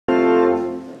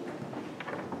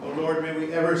Lord, may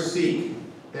we ever seek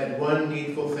that one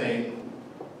needful thing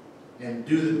and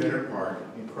do the better part.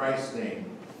 In Christ's name,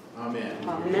 amen.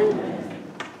 Amen.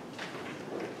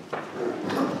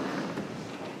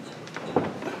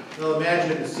 Well,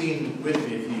 imagine the scene with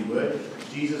me, if you would.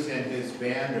 Jesus and his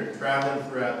band are traveling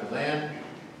throughout the land.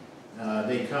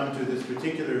 They come to this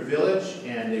particular village,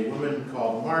 and a woman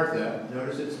called Martha,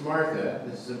 notice it's Martha,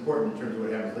 this is important in terms of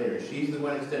what happens later, she's the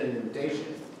one extending the invitation.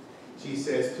 She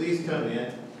says, please come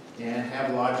in and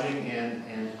have lodging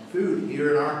and food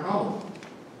here in our home.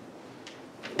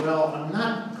 Well, I'm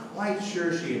not quite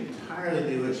sure she entirely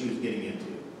knew what she was getting into.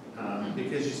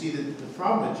 Because you see, the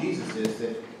problem with Jesus is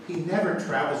that he never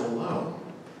travels alone.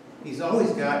 He's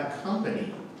always got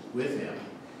company with him.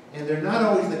 And they're not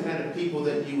always the kind of people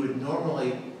that you would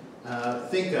normally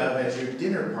think of as your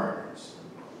dinner partners.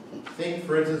 Think,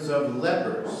 for instance, of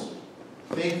lepers.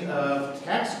 Think of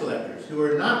tax collectors, who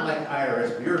are not like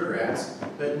IRS bureaucrats,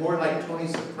 but more like Tony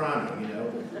Soprano, you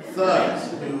know,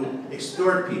 thugs who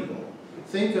extort people.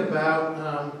 Think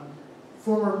about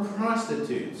former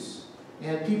prostitutes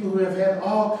and people who have had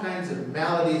all kinds of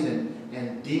maladies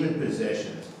and demon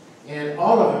possessions. And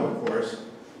all of them, of course,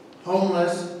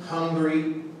 homeless,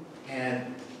 hungry,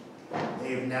 and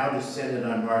they have now descended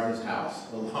on Martha's house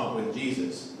along with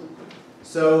Jesus.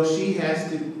 So she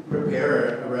has to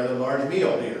prepare a rather large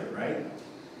meal here, right?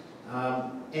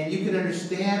 And you can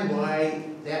understand why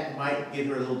that might get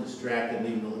her a little distracted and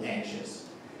even a little anxious.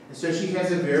 And so she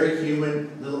has a very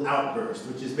human little outburst,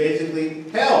 which is basically,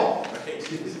 help! Right?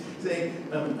 She's saying,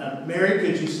 Mary,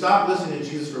 could you stop listening to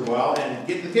Jesus for a while and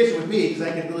get in the kitchen with me, because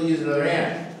I could really use another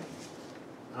hand.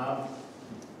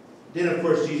 Then, of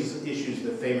course, Jesus issues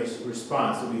the famous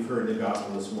response that we've heard in the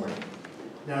gospel this morning.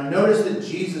 Now, notice that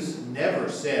Jesus never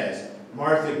says,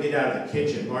 Martha, get out of the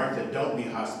kitchen. Martha, don't be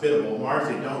hospitable.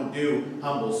 Martha, don't do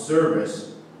humble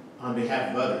service on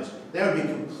behalf of others. That would be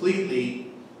completely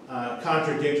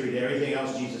contradictory to everything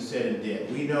else Jesus said and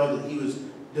did. We know that he was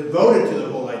devoted to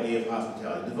the whole idea of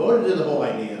hospitality, devoted to the whole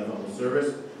idea of humble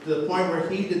service, to the point where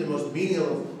he did the most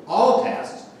menial of all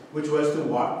tasks, which was to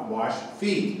wash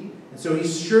feet. And so he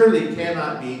surely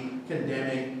cannot be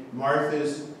condemning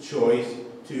Martha's choice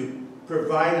to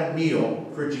provide a meal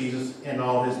for Jesus and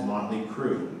all his motley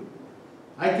crew.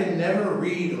 I can never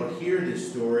read or hear this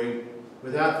story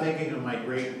without thinking of my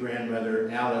great-grandmother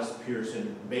Alice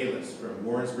Pearson Bayless from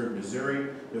Warrensburg, Missouri,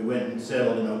 that went and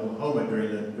settled in Oklahoma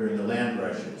during the land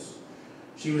rushes.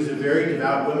 She was a very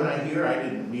devout woman, I hear. I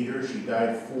didn't meet her. She died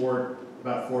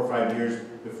about 4 or 5 years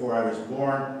before I was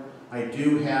born. I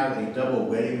do have a double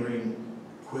wedding ring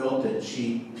quilt that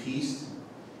she pieced,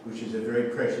 which is a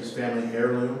very precious family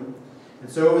heirloom. And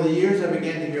so over the years, I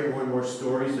began to hear more and more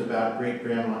stories about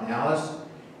great-grandma Alice.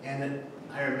 And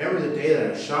I remember the day that I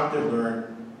was shocked to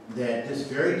learn that this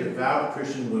very devout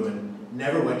Christian woman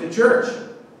never went to church.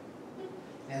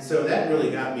 And so that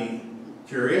really got me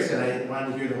curious, and I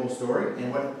wanted to hear the whole story.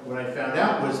 And what I found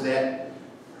out was that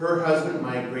her husband,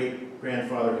 my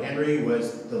great-grandfather Henry,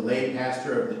 was the lay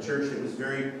pastor of the church that was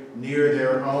very near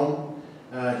their home.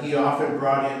 He often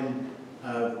brought in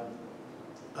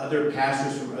other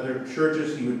pastors from other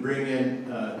churches. He would bring in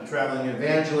traveling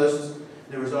evangelists.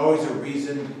 There was always a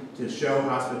reason to show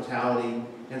hospitality.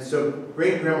 And so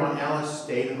great-grandma Alice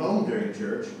stayed home during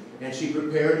church, and she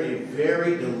prepared a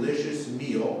very delicious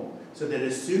meal so that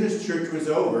as soon as church was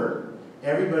over,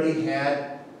 everybody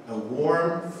had a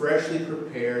warm, freshly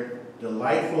prepared,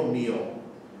 delightful meal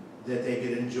that they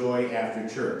could enjoy after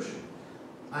church.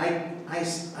 I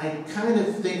kind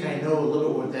of think I know a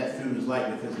little what that food was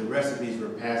like because the recipes were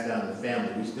passed down to the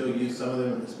family. We still use some of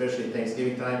them, especially at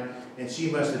Thanksgiving time, and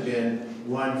she must have been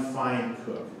one fine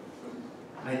cook.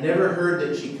 I never heard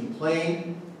that she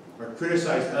complained or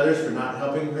criticized others for not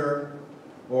helping her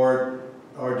or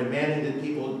demanding that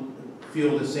people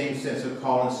feel the same sense of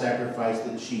call and sacrifice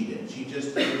that she did. She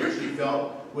just did what she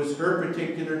felt was her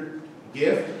particular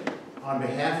gift on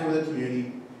behalf of the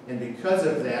community, and because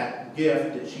of that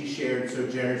gift that she shared so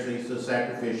generously, so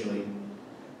sacrificially,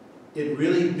 it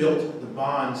really built the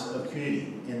bonds of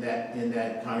community in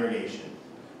that congregation.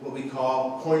 What we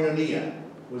call koinonia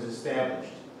was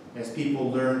established as people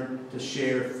learned to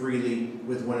share freely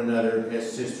with one another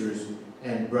as sisters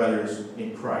and brothers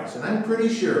in Christ. And I'm pretty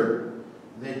sure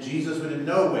that Jesus would in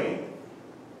no way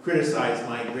criticize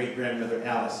my great-grandmother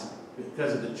Alice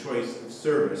because of the choice of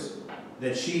service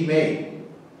that she made.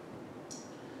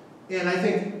 And I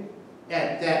think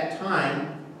at that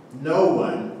time, no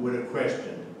one would have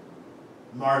questioned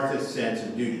Martha's sense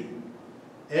of duty.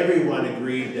 Everyone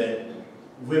agreed that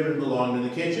women belonged in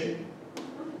the kitchen.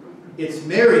 It's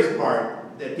Mary's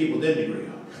part that people didn't agree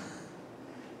on.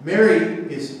 Mary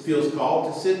feels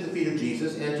called to sit at the feet of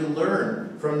Jesus and to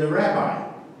learn from the rabbi,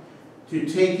 to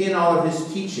take in all of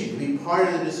his teaching, to be part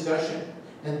of the discussion.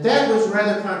 And that was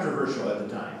rather controversial at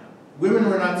the time. Women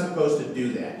were not supposed to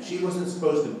do that. She wasn't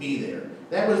supposed to be there.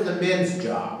 That was the men's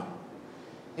job.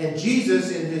 And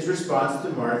Jesus, in his response to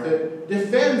Martha,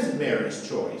 defends Mary's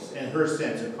choice and her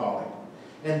sense of calling.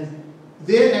 And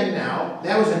then and now,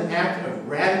 that was an act of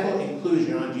radical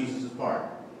inclusion on Jesus' part.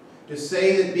 To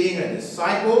say that being a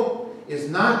disciple is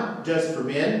not just for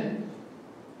men,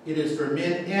 it is for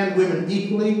men and women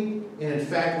equally, and in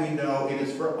fact we know it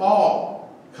is for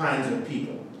all kinds of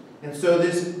people. And so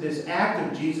this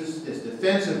act of Jesus, this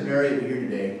defense of Mary that we hear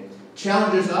today,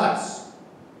 challenges us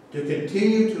to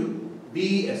continue to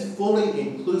be as fully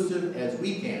inclusive as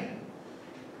we can,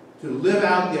 to live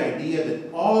out the idea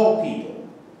that all people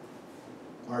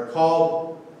are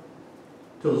called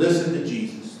to listen to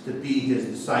Jesus, to be his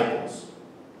disciples.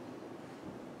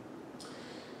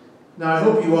 Now, I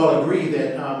hope you all agree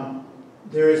that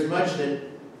there is much that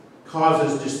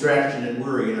causes distraction and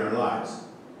worry in our lives.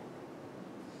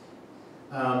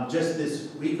 Just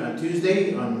this week on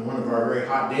Tuesday, on one of our very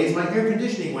hot days, my air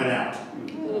conditioning went out.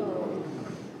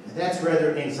 And that's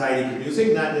rather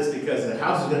anxiety-producing, not just because the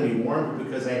house is going to be warm, but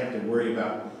because I have to worry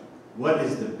about what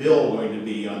is the bill going to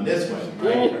be on this one,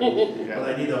 right? Well,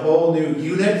 I need a whole new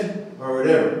unit or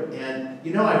whatever. And,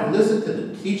 you know, I've listened to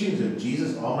the teachings of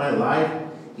Jesus all my life.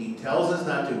 He tells us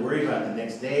not to worry about the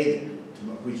next day.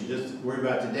 We should just worry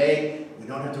about today. We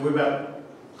don't have to worry about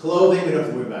clothing. We don't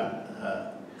have to worry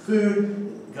about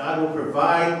food. God will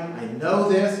provide. I know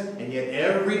this, and yet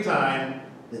every time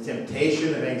the temptation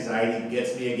of anxiety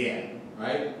gets me again,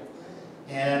 right?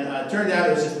 And it turned out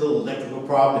it was just a little electrical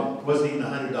problem. It wasn't even a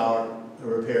 $100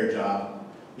 repair job,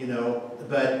 you know.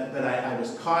 But I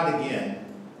was caught again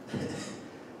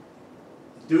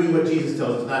doing what Jesus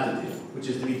tells us not to do, which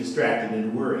is to be distracted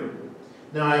and to worry.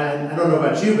 Now, I don't know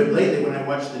about you, but lately when I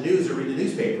watch the news or read the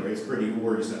newspaper, it's pretty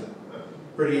worrisome,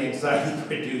 pretty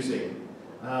anxiety-producing.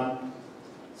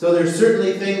 So there's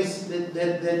certainly things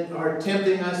that are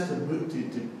tempting us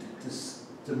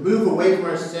to move away from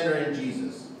our center in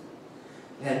Jesus.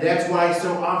 And that's why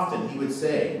so often he would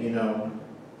say, you know,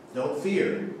 don't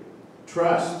fear,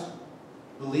 trust,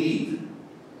 believe.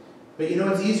 But you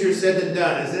know, it's easier said than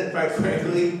done, isn't it, quite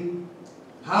frankly?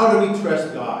 How do we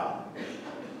trust God?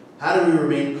 How do we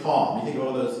remain calm? You think of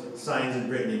all those signs in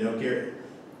Britain, you know,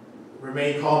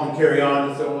 remain calm and carry on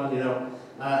and so on, you know.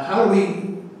 How do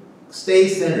we stay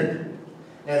centered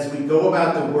as we go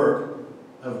about the work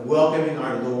of welcoming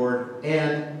our Lord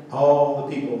and all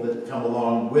the people that come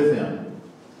along with him?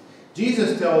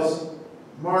 Jesus tells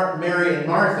Mary and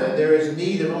Martha there is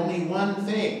need of only one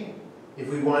thing if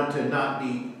we want to not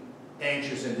be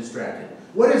anxious and distracted.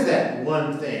 What is that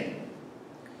one thing?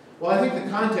 Well, I think the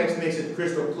context makes it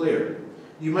crystal clear.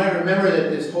 You might remember that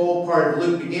this whole part of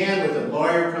Luke began with a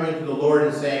lawyer coming to the Lord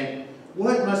and saying,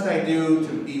 "What must I do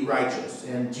to be righteous?"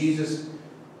 And Jesus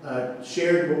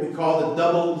shared what we call the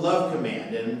double love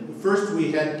command. And first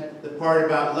we had the part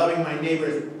about loving my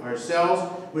neighbors ourselves,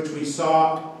 which we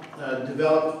saw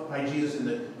developed by Jesus in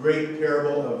the great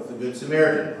parable of the Good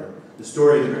Samaritan, or the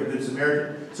story of the Good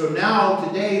Samaritan. So now,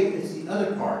 today, it's the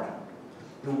other part.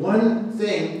 The one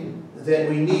thing that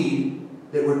we need,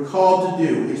 that we're called to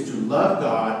do, is to love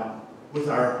God with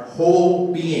our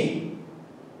whole being.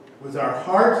 With our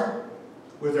heart,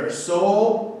 with our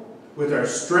soul, with our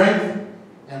strength,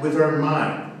 and with our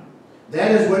mind.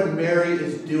 That is what Mary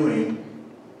is doing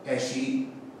as she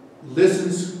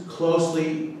listens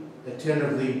closely,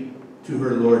 attentively to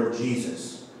her Lord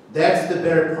Jesus. That's the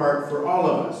better part for all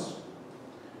of us.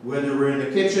 Whether we're in the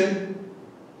kitchen,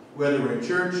 whether we're in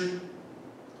church,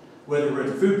 whether we're at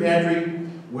the food pantry,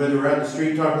 whether we're out in the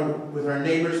street talking with our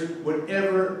neighbors,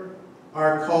 whatever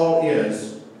our call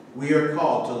is, we are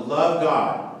called to love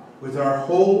God with our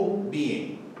whole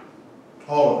being.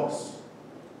 All of us.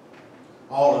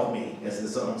 All of me, as the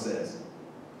song says.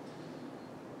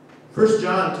 1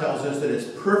 John tells us that it's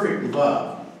perfect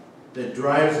love that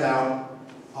drives out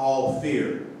all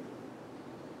fear.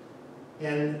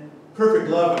 And perfect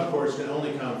love, of course, can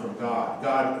only come from God.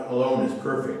 God alone is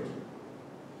perfect.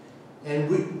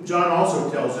 And John also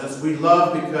tells us we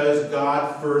love because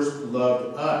God first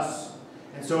loved us.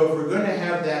 And so if we're going to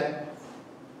have that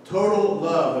total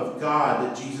love of God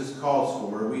that Jesus calls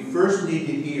for, we first need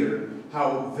to hear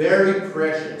how very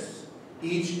precious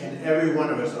each and every one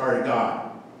of us are to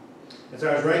God. As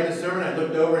I was writing the sermon, I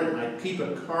looked over and I keep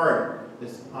a card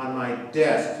that's on my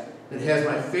desk that has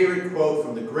my favorite quote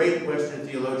from the great Western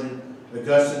theologian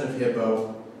Augustine of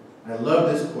Hippo. I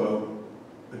love this quote.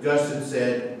 Augustine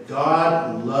said,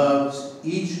 "God loves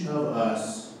each of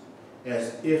us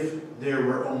as if there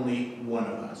were only one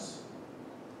of us.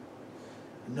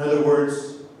 In other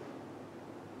words,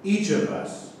 each of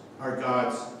us are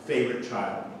God's favorite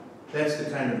child. That's the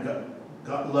kind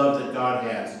of love that God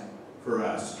has for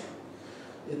us.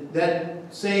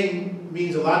 That saying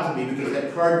means a lot to me because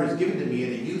that card was given to me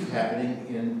at a youth happening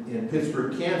in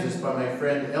Pittsburgh, Kansas by my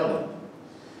friend Ellie.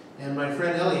 And my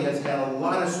friend Ellie has had a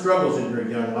lot of struggles in her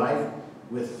young life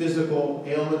with physical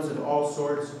ailments of all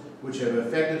sorts, which have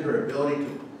affected her ability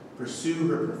to pursue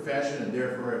her profession and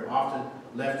therefore have often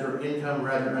left her income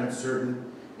rather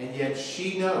uncertain. And yet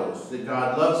she knows that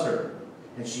God loves her,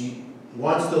 and she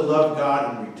wants to love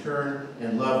God in return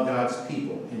and love God's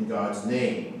people in God's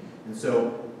name. And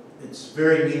so it's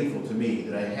very meaningful to me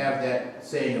that I have that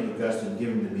saying of Augustine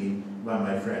given to me by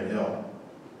my friend Elle.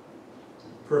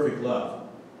 Perfect love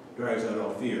drives out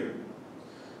all fear.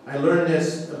 I learned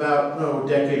this about a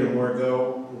decade or more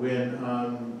ago when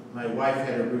my wife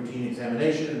had a routine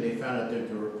examination and they found out that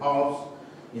there were polyps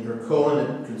in her colon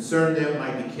that concerned them,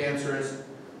 might be cancerous.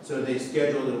 So they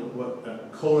scheduled a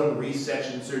colon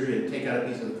resection surgery to take out a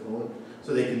piece of the colon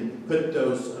so they can put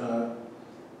those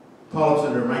polyps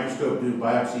under a microscope, do a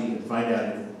biopsy, and find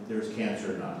out if there's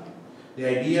cancer or not. The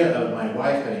idea of my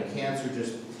wife having cancer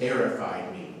just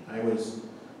terrified me. I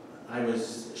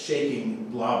was shaking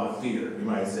blob of fear, you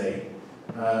might say.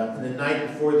 The night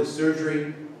before the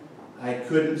surgery, I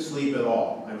couldn't sleep at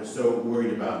all. I was so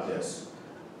worried about this.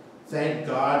 Thank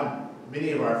God,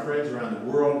 many of our friends around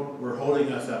the world were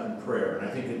holding us up in prayer, and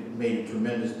I think it made a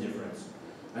tremendous difference.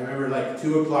 I remember like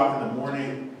 2 o'clock in the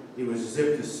morning, it was as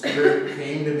if the Spirit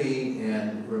came to me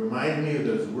and reminded me of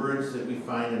those words that we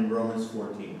find in Romans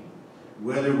 14.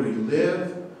 Whether we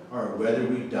live or whether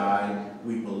we die,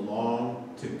 we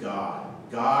belong to God.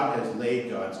 God has laid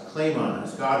God's claim on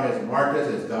us. God has marked us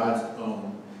as God's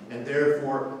own. And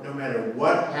therefore, no matter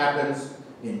what happens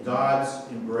in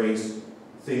God's embrace,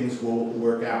 things will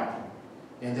work out.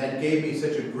 And that gave me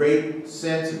such a great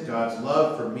sense of God's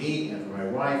love for me and for my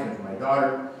wife and for my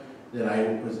daughter that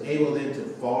I was able then to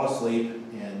fall asleep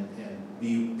and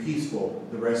be peaceful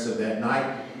the rest of that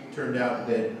night. It turned out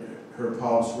that her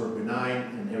polyps were benign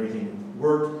and everything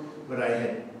worked, but I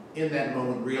had in that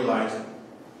moment realized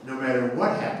no matter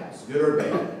what happens, good or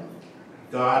bad,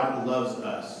 God loves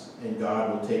us and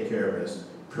God will take care of us.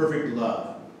 Perfect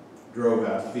love drove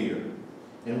out fear.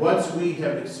 And once we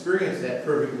have experienced that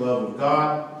perfect love of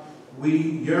God, we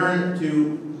yearn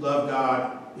to love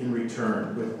God in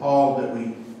return with all that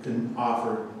we can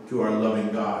offer to our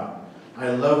loving God. I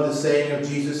love the saying of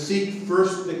Jesus, seek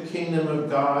first the kingdom of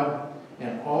God,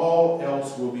 and all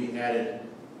else will be added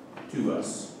to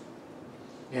us.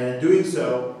 And in doing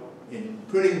so, in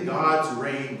putting God's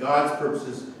reign, God's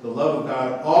purposes, the love of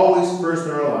God always first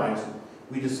in our lives,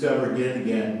 we discover again and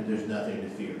again that there's nothing to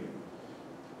fear.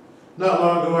 Not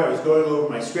long ago, I was going over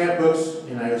my scrapbooks,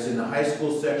 and I was in the high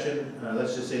school section.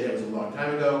 Let's just say that was a long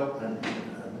time ago.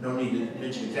 No need to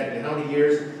mention exactly how many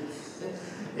years.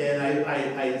 And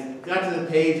I got to the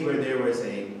page where there was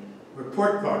a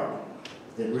report card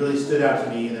that really stood out to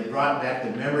me, and it brought back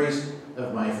the memories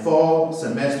of my fall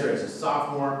semester as a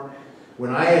sophomore,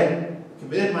 when I had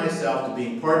committed myself to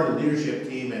being part of the leadership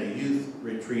team at a youth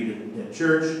retreat at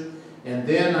church. And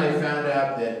then I found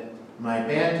out that my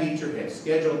band teacher had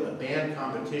scheduled a band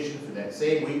competition for that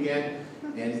same weekend,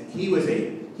 and he was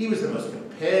the most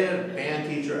competitive band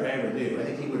teacher I ever knew. I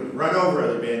think he would have run over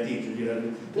other band teachers,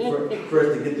 for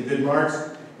us to get the good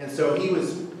marks. And so he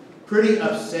was pretty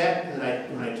upset that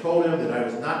when I told him that I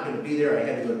was not going to be there, I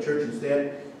had to go to church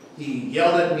instead. He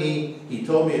yelled at me. He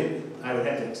told me I would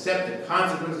have to accept the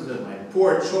consequences of my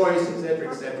poor choice, etc.,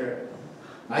 etc.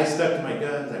 I stuck to my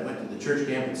guns. I went to the church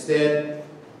camp instead.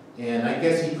 And I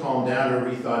guess he calmed down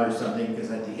or rethought or something, because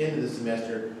at the end of the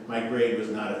semester, my grade was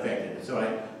not affected. So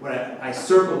I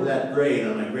circled that grade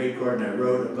on my grade card, and I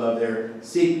wrote above there,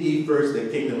 seek ye first the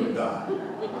kingdom of God.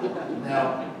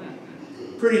 Now,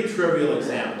 pretty trivial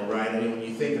example, right? I mean, when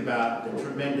you think about the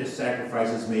tremendous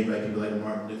sacrifices made by people like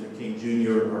Martin Luther King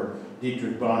Jr. or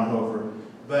Dietrich Bonhoeffer.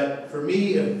 But for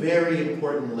me, a very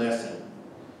important lesson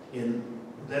in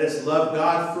let us love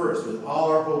God first with all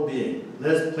our whole being.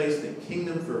 Let us place the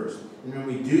kingdom first. And when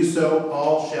we do so,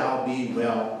 all shall be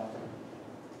well.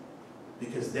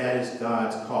 Because that is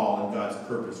God's call and God's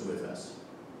purpose with us.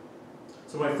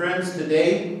 So my friends,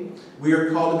 today we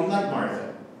are called to be like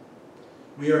Martha.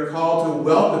 We are called to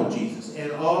welcome Jesus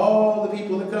and all the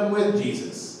people that come with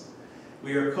Jesus.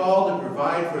 We are called to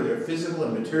provide for their physical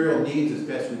and material needs as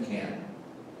best we can.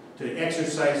 To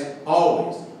exercise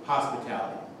always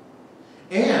hospitality.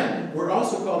 And we're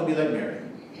also called to be like Mary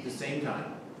at the same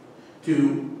time.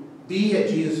 To be at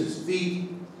Jesus' feet,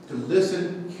 to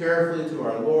listen listen carefully to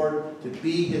our Lord, to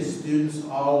be His students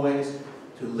always,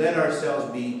 to let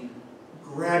ourselves be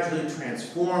gradually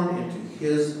transformed into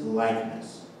His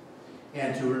likeness.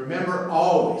 And to remember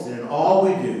always that in all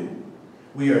we do,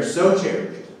 we are so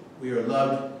cherished, we are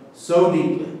loved so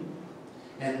deeply.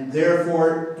 And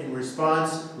therefore, in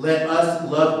response, let us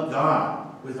love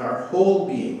God with our whole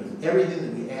being, with everything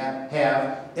that we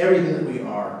have, everything that we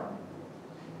are.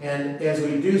 And as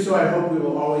we do so, I hope we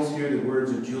will always hear the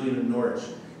words of Julian of Norwich.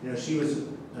 You know, she was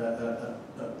a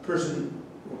person,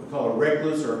 what we call a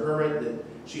recluse or a hermit, that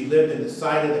she lived in the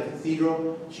side of the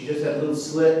cathedral. She just had a little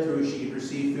slit through which she could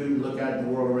receive food and look out at the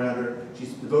world around her. She's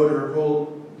devoted her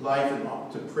whole life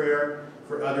to prayer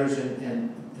for others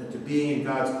and to being in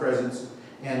God's presence.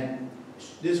 And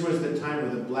this was the time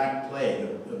of the Black Plague,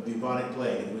 the bubonic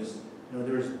plague. It was, you know,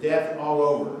 there was death all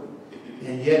over.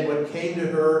 And yet what came to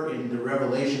her in the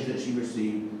revelations that she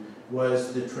received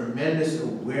was the tremendous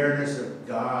awareness of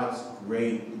God's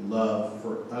great love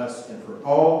for us and for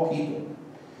all people.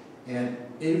 And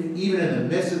even in the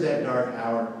midst of that dark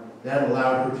hour, that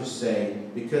allowed her to say,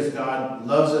 because God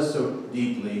loves us so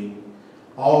deeply,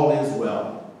 all is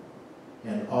well,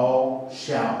 and all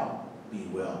shall be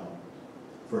well.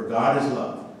 For God is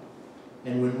love.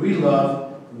 And when we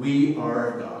love, we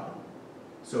are God.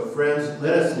 So friends,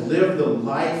 let us live the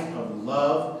life of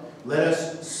love. Let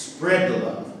us spread the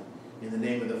love. In the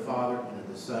name of the Father, and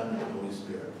of the Son, and of the Holy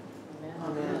Spirit.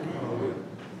 Amen. Amen.